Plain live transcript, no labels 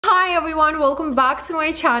Hi everyone, welcome back to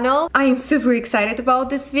my channel. I am super excited about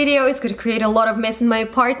this video. It's gonna create a lot of mess in my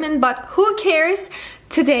apartment, but who cares?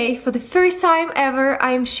 Today, for the first time ever,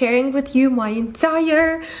 I am sharing with you my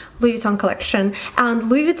entire Louis Vuitton collection. And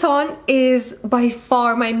Louis Vuitton is by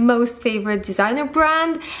far my most favorite designer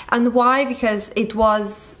brand. And why? Because it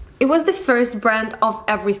was the first brand of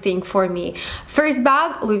everything for me. First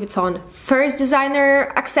bag, Louis Vuitton. First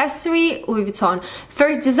designer accessory, Louis Vuitton.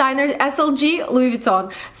 First designer SLG, Louis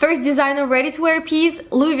Vuitton. First designer ready-to-wear piece,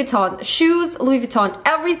 Louis Vuitton. Shoes, Louis Vuitton.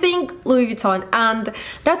 Everything, Louis Vuitton. And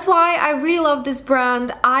that's why I really love this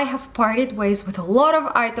brand. I have parted ways with a lot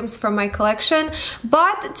of items from my collection,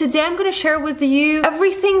 but today I'm gonna share with you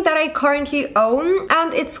everything that I currently own,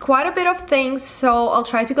 and it's quite a bit of things, so I'll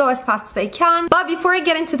try to go as fast as I can. But before I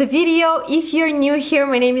get into the video, if you're new here,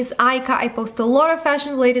 my name is Aika. I post a lot of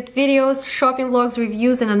fashion related videos, shopping vlogs,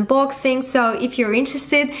 reviews and unboxing, so if you're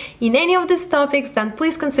interested in any of these topics, then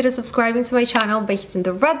please consider subscribing to my channel by hitting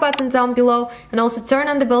the red button down below, and also turn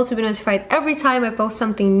on the bell to be notified every time I post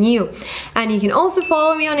something new. And you can also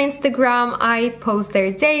follow me on Instagram. I post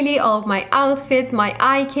there daily all of my outfits, my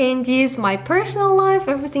eye candies, my personal life,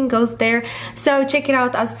 everything goes there, so check it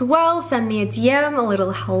out as well. Send me a DM, a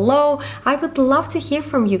little hello. I would love to hear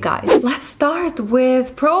from you guys. Let's start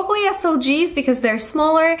with probably SLGs because they're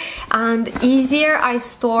smaller and easier. I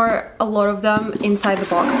store a lot of them inside the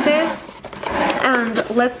boxes. And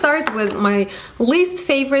let's start with my least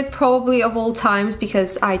favorite probably of all times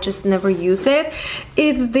because I just never use it.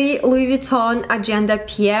 It's the Louis Vuitton Agenda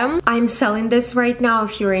PM. I'm selling this right now.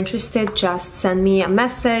 If you're interested, just send me a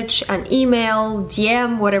message, an email,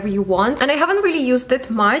 DM, whatever you want. And I haven't really used it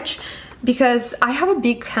much because I have a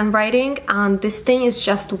big handwriting and this thing is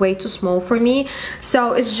just way too small for me,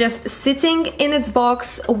 so it's just sitting in its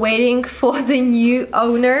box waiting for the new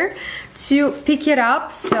owner to pick it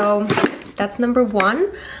up. So that's number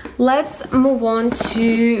one. Let's move on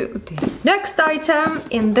to the next item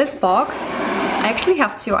in this box. I actually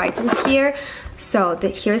have two items here, so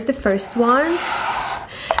here's the first one.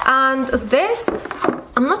 And this,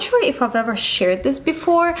 I'm not sure if I've ever shared this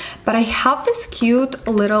before, but I have this cute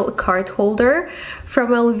little card holder from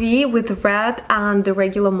LV with red and the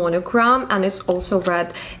regular monogram, and it's also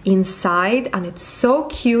red inside, and it's so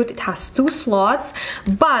cute. It has two slots,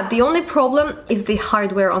 but the only problem is the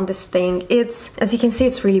hardware on this thing. It's, as you can see,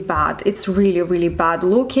 it's really bad. It's really bad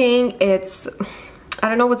looking. It's, I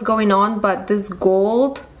don't know what's going on, but this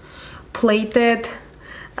gold plated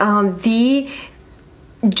V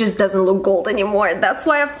just doesn't look gold anymore. That's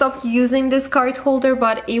why I've stopped using this card holder,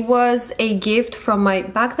 but it was a gift from my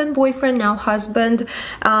back then boyfriend, now husband,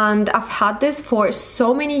 and I've had this for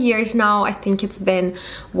so many years now. I think it's been,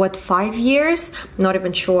 what, 5 years? Not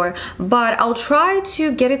even sure, but I'll try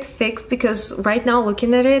to get it fixed because right now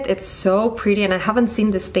looking at it, it's so pretty and I haven't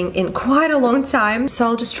seen this thing in quite a long time, so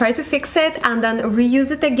I'll just try to fix it and then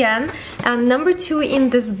reuse it again. And number two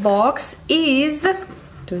in this box is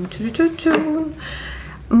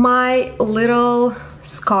my little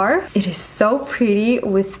scarf. It is so pretty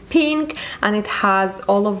with pink, and it has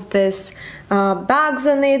all of this bags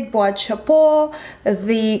on it, bois de chapeau,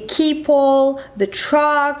 the key pole, the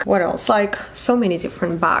truck, what else, like so many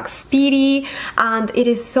different bags, speedy, and it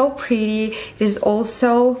is so pretty. It is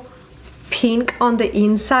also pink on the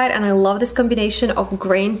inside, and I love this combination of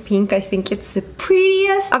gray and pink. I think it's the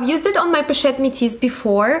prettiest. I've used it on my pochette métis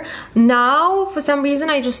before. Now for some reason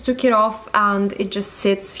I just took it off and it just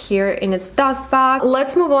sits here in its dust bag.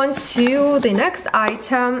 Let's move on to the next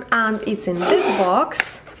item, and it's in this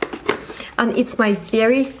box. And it's my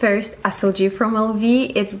very first SLG from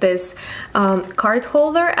LV. It's this card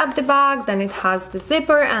holder at the back, then it has the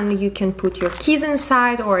zipper and you can put your keys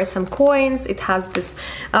inside or some coins. It has this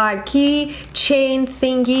key chain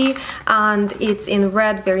thingy, and it's in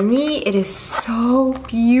red vernis. It is so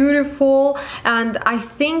beautiful, and I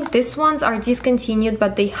think these ones are discontinued,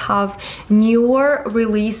 but they have newer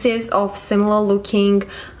releases of similar looking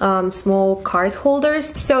small card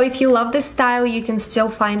holders. So if you love this style, you can still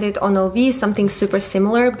find it on LV, something super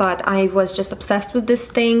similar, but I was just obsessed with this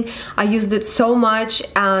thing. I used it so much,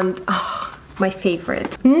 and my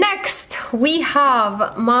favorite. Next we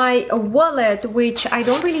have my wallet, which I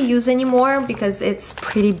don't really use anymore because it's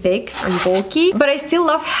pretty big and bulky, but I still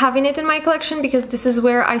love having it in my collection because this is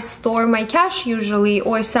where I store my cash usually,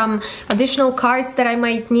 or some additional cards that I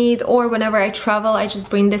might need, or whenever I travel I just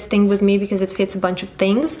bring this thing with me because it fits a bunch of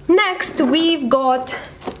things. Next we've got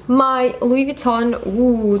my Louis Vuitton.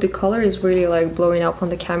 Ooh, the color is really like blowing up on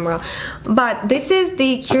the camera, but this is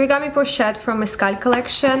the Kirigami pochette from Mescal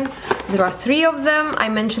collection. There are 3 of them. I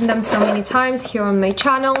mentioned them so many times here on my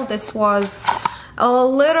channel. This was a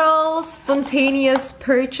little spontaneous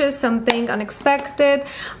purchase, something unexpected.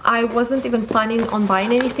 I wasn't even planning on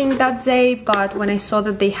buying anything that day, but when I saw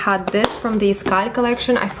that they had this from the Sky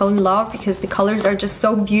collection, I fell in love because the colors are just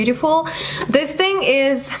so beautiful. This thing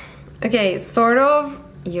is, okay, sort of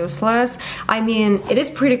useless. I mean, it is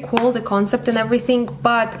pretty cool, the concept and everything,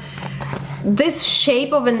 but this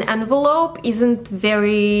shape of an envelope isn't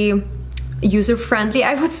very user-friendly,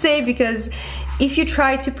 I would say, because if you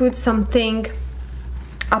try to put something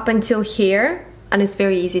up until here, and it's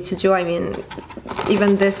very easy to do, I mean,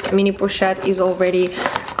 even this mini pochette is already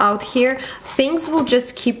out here, things will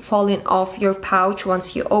just keep falling off your pouch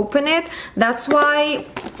once you open it. That's why,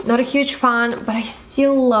 not a huge fan, but I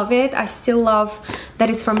still love it. I still love that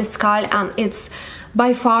it's from Sky, and it's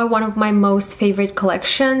by far one of my most favorite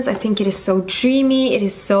collections. I think it is so dreamy, it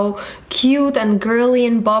is so cute and girly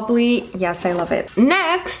and bubbly. Yes, I love it.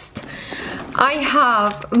 Next, I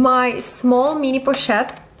have my small mini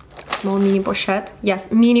pochette.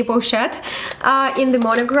 Yes, mini pochette in the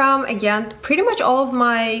monogram. Again, pretty much all of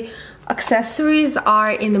my accessories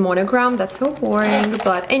are in the monogram. That's so boring,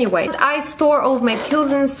 but anyway, I store all of my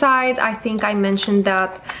pills inside. I think I mentioned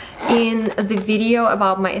that in the video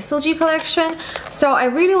about my SLG collection. So I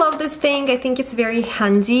really love this thing. I think it's very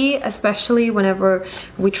handy, especially whenever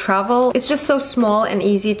we travel. It's just so small and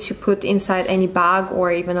easy to put inside any bag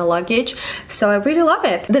or even a luggage. So I really love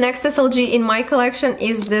it. The next SLG in my collection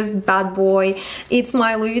is this bad boy. It's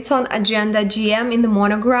my Louis Vuitton Agenda GM in the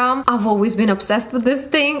monogram. I've always been obsessed with this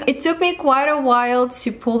thing. It took me quite a while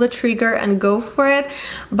to pull the trigger and go for it,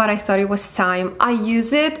 but I thought it was time. I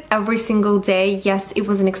use it every single day. Yes, it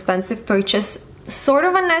was an expensive purchase, sort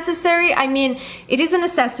of unnecessary. I mean, it is a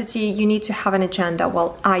necessity. You need to have an agenda.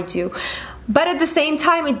 Well, I do. But at the same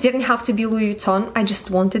time, it didn't have to be Louis Vuitton. I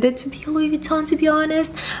just wanted it to be Louis Vuitton, to be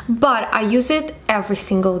honest. But I use it every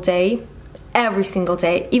single day. Every single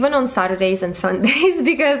day, even on Saturdays and Sundays,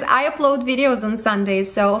 because I upload videos on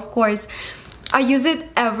Sundays. So of course, I use it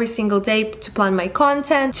every single day to plan my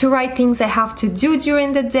content, to write things I have to do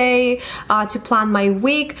during the day, to plan my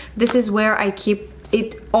week. This is where I keep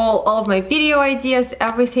it all of my video ideas.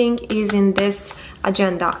 Everything is in this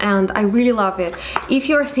agenda, and I really love it. If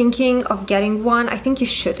you're thinking of getting one, I think you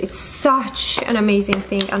should. It's such an amazing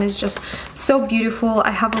thing, and it's just so beautiful.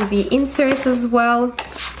 I have all the inserts as well.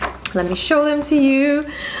 Let me show them to you.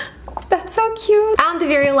 That's so cute. And the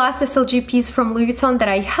very last SLG piece from Louis Vuitton that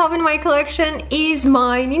I have in my collection is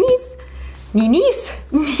my Nice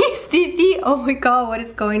BB. Oh my god, what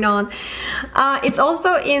is going on? It's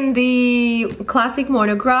also in the classic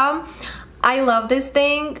monogram. I love this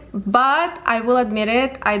thing, but I will admit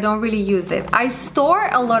it, I don't really use it. I store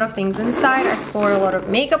a lot of things inside. I store a lot of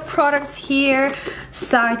makeup products here,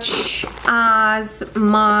 such as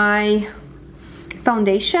my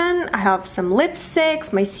foundation. I have some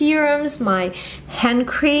lipsticks, my serums, my hand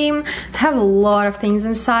cream. I have a lot of things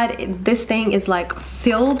inside. This thing is like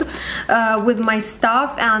filled with my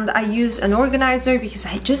stuff, and I use an organizer because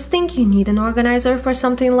I just think you need an organizer for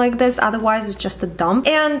something like this, otherwise it's just a dump.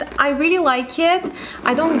 And I really like it.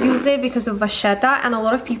 I don't use it because of vachetta, and a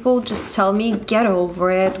lot of people just tell me, get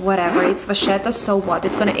over it, whatever, it's vachetta, so what,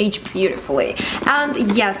 it's gonna age beautifully.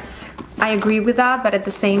 And yes, I agree with that, but at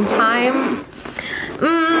the same time,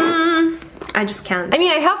 I just can't. I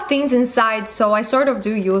mean, I have things inside, so I sort of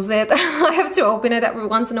do use it. I have to open it every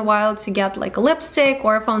once in a while to get like a lipstick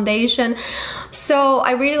or a foundation. So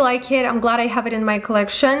I really like it. I'm glad I have it in my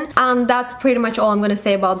collection. And that's pretty much all I'm gonna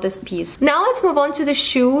say about this piece. Now let's move on to the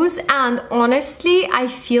shoes. And honestly, I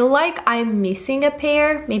feel like I'm missing a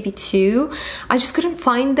pair, maybe two. I just couldn't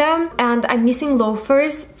find them. And I'm missing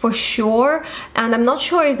loafers for sure. And I'm not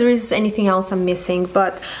sure if there is anything else I'm missing.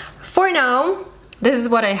 But for now, this is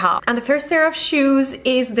what I have. And the first pair of shoes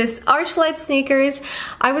is this Archlight sneakers.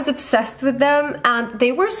 I was obsessed with them, and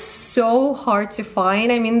they were so hard to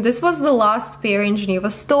find. I mean, this was the last pair in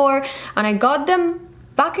Geneva store, and I got them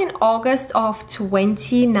back in August of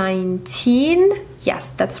 2019.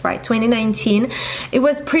 Yes, that's right, 2019. It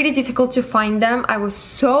was pretty difficult to find them. I was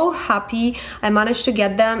so happy I managed to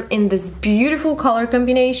get them in this beautiful color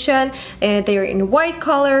combination. They're in white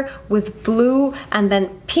color with blue and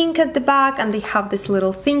then pink at the back, and they have this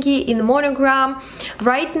little thingy in the monogram.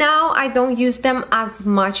 Right now, I don't use them as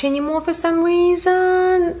much anymore for some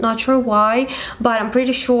reason. Not sure why, but I'm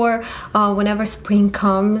pretty sure whenever spring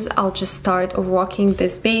comes, I'll just start rocking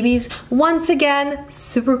these babies. Once again,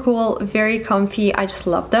 super cool, very comfy. I just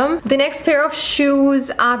love them. The next pair of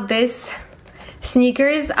shoes are this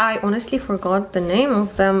sneakers. I honestly forgot the name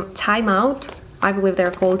of them. Time Out. I believe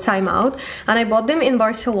they're called Time Out. And I bought them in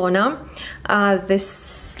Barcelona.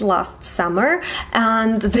 This last summer,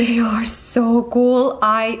 and they are so cool.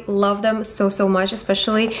 I love them so much,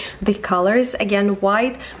 especially the colors. Again,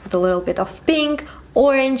 white with a little bit of pink,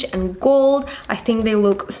 orange and gold. I think they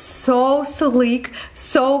look so sleek,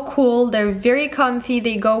 so cool. They're very comfy.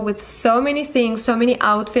 They go with so many things, so many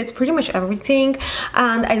outfits, pretty much everything.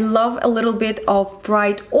 And I love a little bit of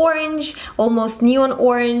bright orange, almost neon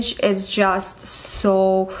orange. It's just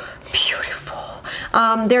so beautiful.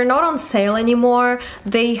 They're not on sale anymore.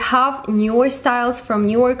 They have newer styles from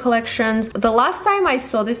newer collections. The last time I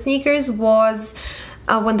saw the sneakers was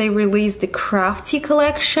when they released the Crafty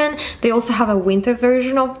collection. They also have a winter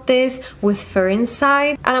version of this with fur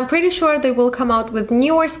inside, and I'm pretty sure they will come out with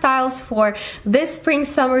newer styles for this spring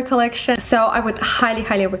summer collection, so I would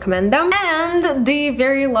highly recommend them. And the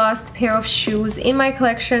very last pair of shoes in my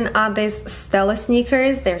collection are these Stella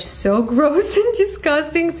sneakers. They're so gross and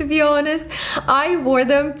disgusting, to be honest. I wore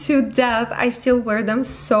them to death. I still wear them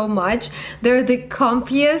so much. They're the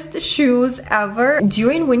comfiest shoes ever.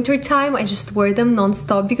 During winter time, I just wear them non-stop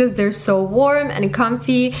because they're so warm and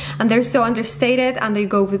comfy, and they're so understated, and they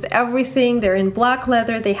go with everything. They're in black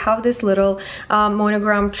leather. They have this little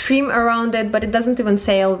monogram trim around it, but it doesn't even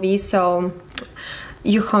say LV, so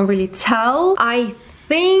you can't really tell. I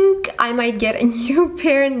think I might get a new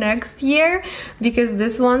pair next year because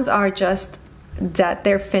these ones are just dead.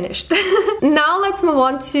 They're finished. Now let's move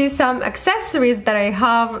on to some accessories that I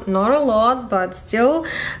have. Not a lot, but still.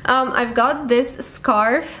 I've got this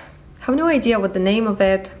scarf. I have no idea what the name of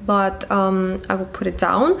it, but I will put it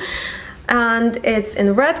down. And it's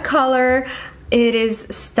in red color. It is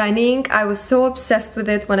stunning. I was so obsessed with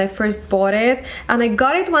it when I first bought it, and I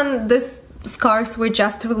got it when this scarves were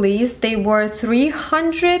just released. They were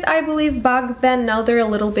 300, I believe, back then. Now they're a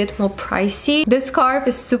little bit more pricey. This scarf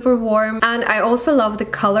is super warm, and I also love the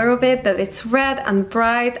color of it, that it's red and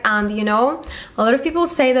bright. And you know, a lot of people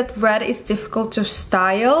say that red is difficult to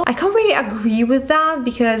style. I can't really agree with that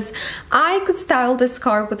because I could style this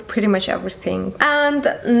scarf with pretty much everything. And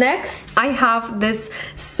next I have this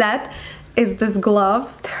set. It's these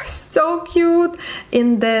gloves. They're so cute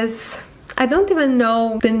in this, I don't even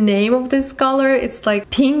know the name of this color. It's like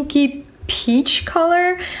pinky peach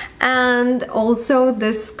color. And also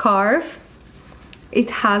this scarf. It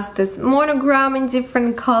has this monogram in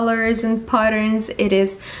different colors and patterns. It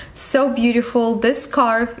is so beautiful. This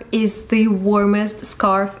scarf is the warmest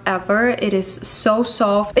scarf ever. It is so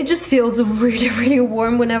soft. It just feels really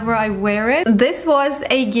warm whenever I wear it. This was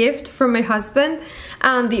a gift from my husband,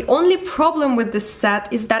 and the only problem with this set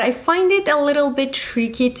is that I find it a little bit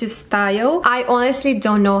tricky to style. I honestly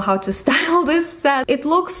don't know how to style this set. It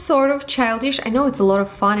looks sort of childish. I know it's a lot of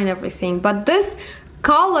fun and everything, but this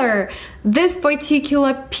color, this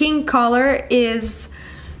particular pink color is,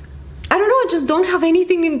 I don't know, I just don't have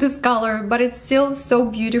anything in this color, but it's still so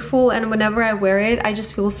beautiful, and whenever I wear it I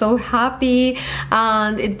just feel so happy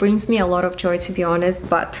and it brings me a lot of joy, to be honest.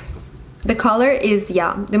 But the color is,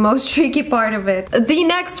 yeah, the most tricky part of it. The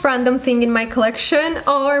next random thing in my collection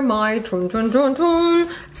are my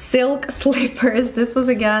silk slippers. This was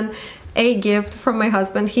again a gift from my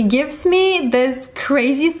husband. He gives me these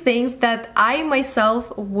crazy things that I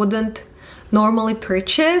myself wouldn't normally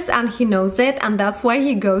purchase, and he knows it, and that's why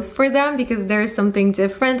he goes for them, because there's something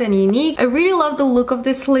different and unique. I really love the look of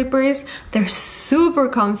the slippers. They're super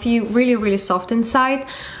comfy, really soft inside.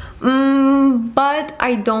 But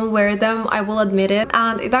I don't wear them, I will admit it,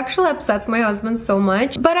 and it actually upsets my husband so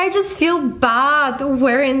much. But I just feel bad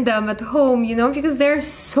wearing them at home, you know, because they're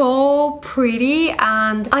so pretty,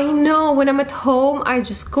 and I know when I'm at home I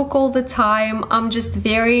just cook all the time. I'm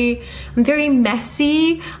very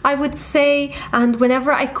messy, I would say, and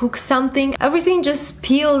whenever I cook something, everything just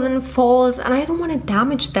peels and falls, and I don't want to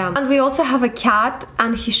damage them. And we also have a cat,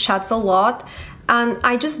 and he sheds a lot, and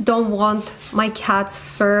I just don't want my cat's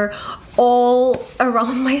fur all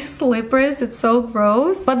around my slippers. It's so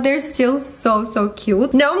gross, but they're still so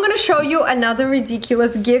cute. Now I'm gonna show you another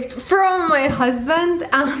ridiculous gift from my husband,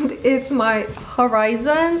 and it's my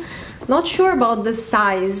Horizon. Not sure about the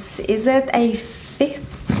size. Is it a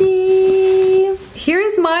 50? Here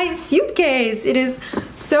is my suitcase. It is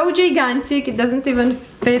so gigantic, it doesn't even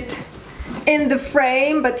fit in the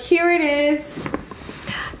frame, but here it is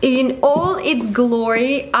in all its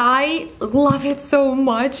glory. I love it so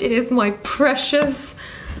much. It is my precious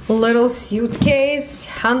little suitcase,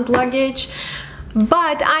 hand luggage.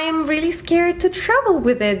 But I am really scared to travel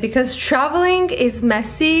with it because traveling is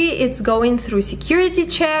messy. It's going through security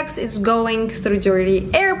checks, it's going through dirty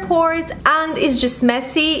airports, and it's just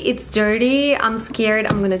messy, it's dirty. I'm scared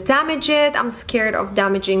I'm gonna damage it. I'm scared of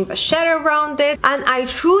damaging vachette around it, and I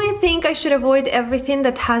truly think I should avoid everything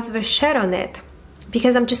that has vachette on it.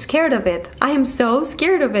 because I'm just scared of it. I am so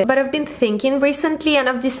scared of it. But I've been thinking recently, and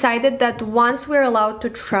I've decided that once we're allowed to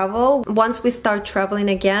travel, once we start traveling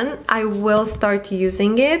again, I will start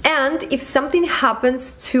using it. And if something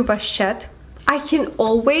happens to Vachette, I can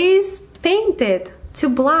always paint it to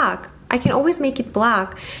black. I can always make it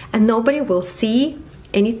black and nobody will see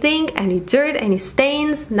anything, any dirt, any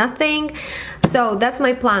stains, nothing. So that's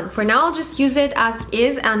my plan. For now, I'll just use it as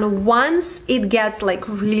is, and once it gets like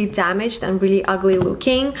really damaged and really ugly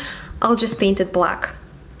looking, I'll just paint it black.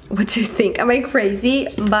 What do you think? Am I crazy?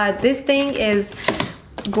 But this thing is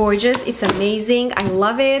gorgeous. It's amazing. I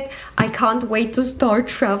love it. I can't wait to start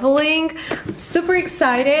traveling. I'm super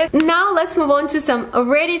excited. Now let's move on to some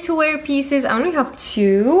ready-to-wear pieces. I only have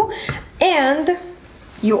two, and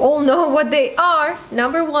you all know what they are.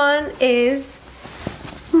 Number one is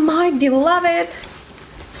my beloved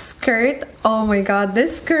skirt. Oh my god,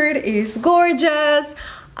 this skirt is gorgeous.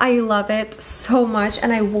 I love it so much,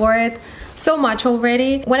 and I wore it so much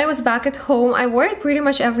already. When I was back at home, I wore it pretty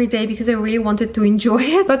much every day because I really wanted to enjoy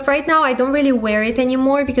it. But right now I don't really wear it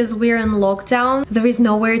anymore because we're in lockdown. There is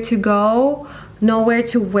nowhere to go, nowhere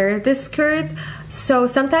to wear this skirt. So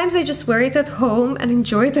sometimes I just wear it at home and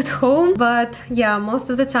enjoy it at home. But yeah, most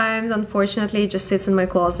of the times, unfortunately, it just sits in my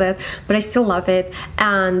closet. But I still love it.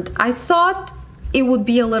 And I thought it would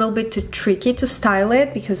be a little bit too tricky to style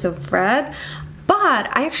it because of red. But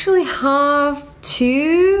I actually have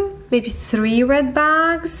two, maybe three red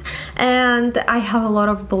bags, and I have a lot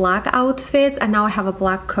of black outfits, and now I have a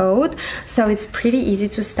black coat, so it's pretty easy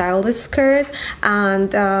to style this skirt.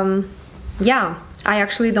 And yeah, I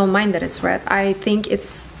actually don't mind that it's red. I think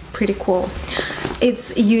it's pretty cool.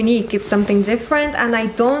 It's unique, it's something different, and I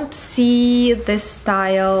don't see this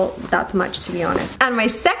style that much, to be honest. And my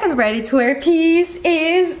second ready-to-wear piece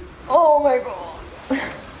is, oh my god,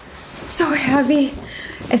 so heavy.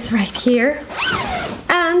 It's right here,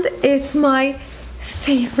 and it's my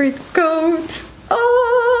favorite coat.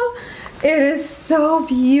 Oh, it is so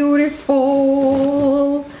beautiful.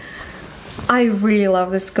 I really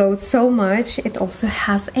love this coat so much. It also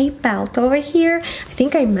has a belt over here. I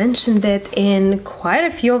think I mentioned it in quite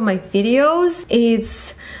a few of my videos.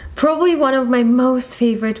 It's probably one of my most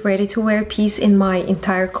favorite ready-to-wear piece in my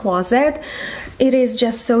entire closet. It is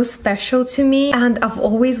just so special to me, and I've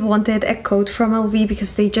always wanted a coat from LV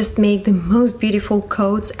because they just make the most beautiful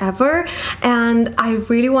coats ever. And I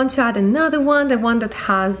really want to add another one, the one that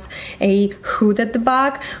has a hood at the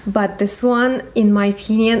back, but this one, in my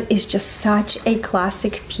opinion, is just such a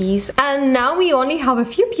classic piece. And now we only have a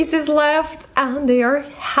few pieces left, and they are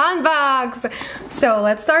handbags. So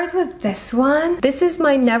let's start with this one. This is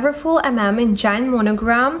my Neverfull in giant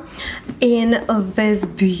monogram in this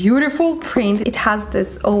beautiful print. It has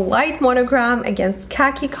this white monogram against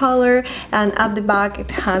khaki color, and at the back it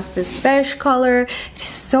has this beige color. It is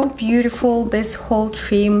so beautiful. This whole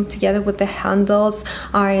trim together with the handles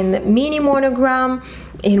are in mini monogram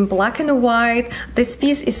in black and white. This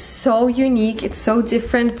piece is so unique. It's so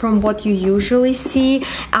different from what you usually see,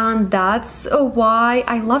 and that's why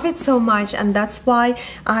I love it so much, and that's why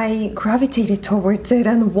I gravitated towards it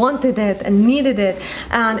and wanted it and needed it.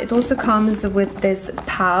 And it also comes with this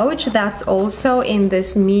pouch that's also in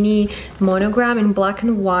this mini monogram in black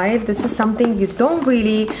and white. This is something you don't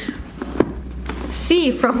really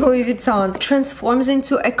see from Louis Vuitton. It transforms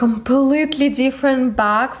into a completely different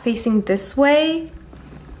bag facing this way,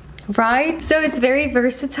 right? So it's very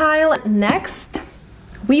versatile. Next,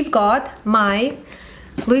 we've got my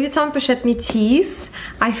Louis Vuitton Pochette Métis.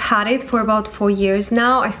 I've had it for about 4 years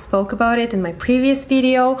now. I spoke about it in my previous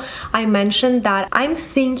video. I mentioned that I'm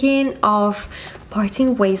thinking of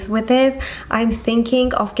parting ways with it. I'm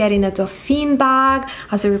thinking of getting a Dauphine bag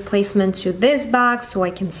as a replacement to this bag so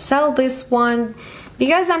I can sell this one,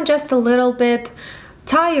 because I'm just a little bit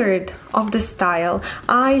tired of the style.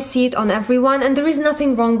 I see it on everyone, and there is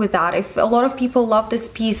nothing wrong with that. If a lot of people love this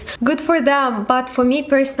piece, good for them. But for me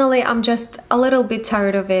personally, I'm just a little bit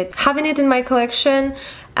tired of it. Having it in my collection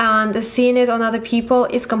and seeing it on other people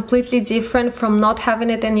is completely different from not having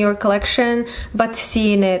it in your collection but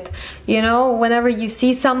seeing it. You know, whenever you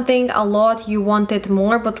see something a lot, you want it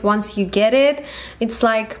more, but once you get it, it's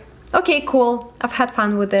like, okay, cool, I've had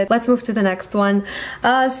fun with it. Let's move to the next one.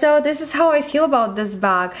 So this is how I feel about this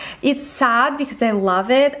bag. It's sad because I love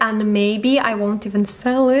it, and maybe I won't even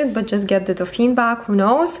sell it, but just get the Dauphine bag, who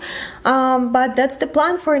knows. But that's the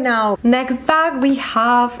plan for now. Next bag we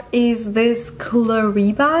have is this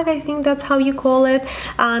Clary bag, I think that's how you call it.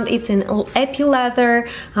 And it's in epi leather,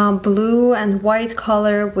 blue and white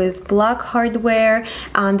color with black hardware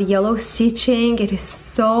and yellow stitching. It is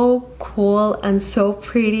so cool and so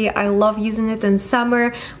pretty. I love using it in summer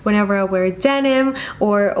whenever I wear denim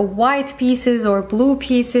or white pieces or blue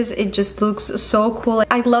pieces. It just looks so cool.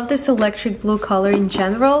 I love this electric blue color in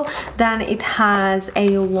general. Then it has a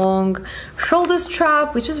long shoulder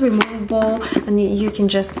strap which is removable, and you can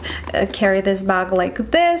just carry this bag like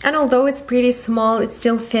this. And although it's pretty small, it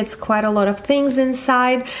still fits quite a lot of things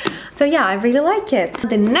inside. So yeah, I really like it.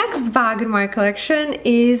 The next bag in my collection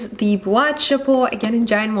is the Boîte Chapeau, again in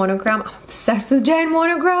giant monogram. I'm obsessed with giant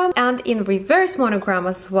monogram, and in reverse monogram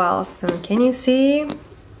as well. So can you see?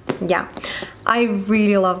 Yeah, I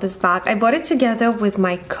really love this bag. I bought it together with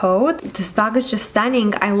my coat. This bag is just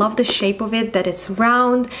stunning. I love the shape of it, that it's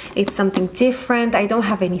round. It's something different. I don't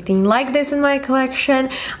have anything like this in my collection.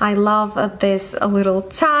 I love this little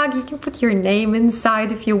tag. You can put your name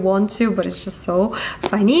inside if you want to, but it's just so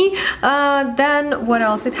funny. Then what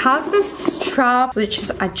else? It has this strap which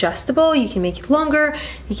is adjustable. You can make it longer,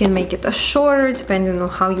 you can make it shorter depending on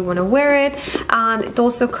how you want to wear it. And it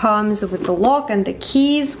also comes with the lock and the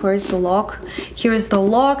keys. Where's the lock? Here's the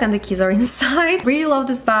lock and the keys are inside. Really love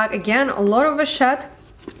this bag. Again, a lot of vachette.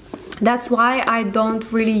 That's why I don't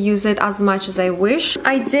really use it as much as I wish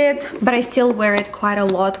I did, but I still wear it quite a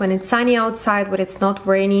lot when it's sunny outside, when it's not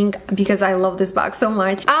raining, because I love this bag so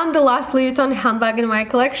much. And the last Louis Vuitton handbag in my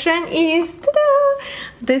collection is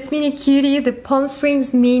this mini cutie, the Palm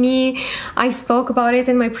Springs Mini. I spoke about it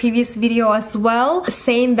in my previous video as well,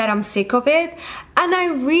 saying that I'm sick of it, and I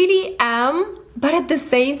really am. But at the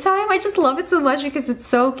same time, I just love it so much because it's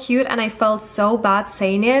so cute, and I felt so bad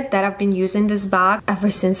saying it that I've been using this bag ever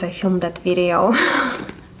since I filmed that video.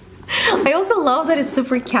 I also love that it's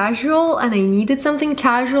super casual, and I needed something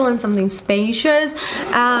casual and something spacious,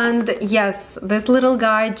 and yes, this little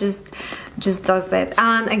guy just does it.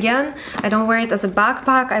 And again, I don't wear it as a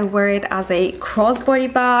backpack, I wear it as a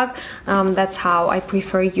crossbody bag. That's how I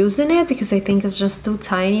prefer using it, because I think it's just too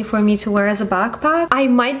tiny for me to wear as a backpack. I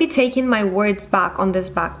might be taking my words back on this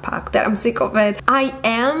backpack, that I'm sick of it. I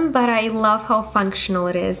am, but I love how functional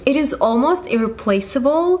it is. It is almost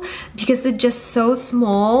irreplaceable because it's just so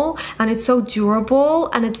small and it's so durable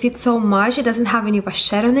and it fits so much. It doesn't have any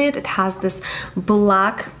vachette on it. It has this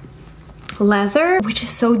black leather which is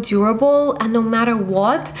so durable, and no matter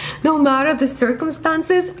what, no matter the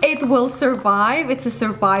circumstances, it will survive. It's a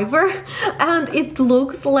survivor, and it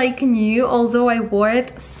looks like new, although I wore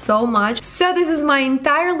it so much. So this is my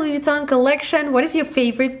entire Louis Vuitton collection. What is your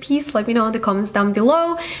favorite piece? Let me know in the comments down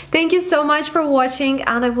below. Thank you so much for watching,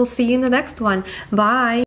 and I will see you in the next one. Bye!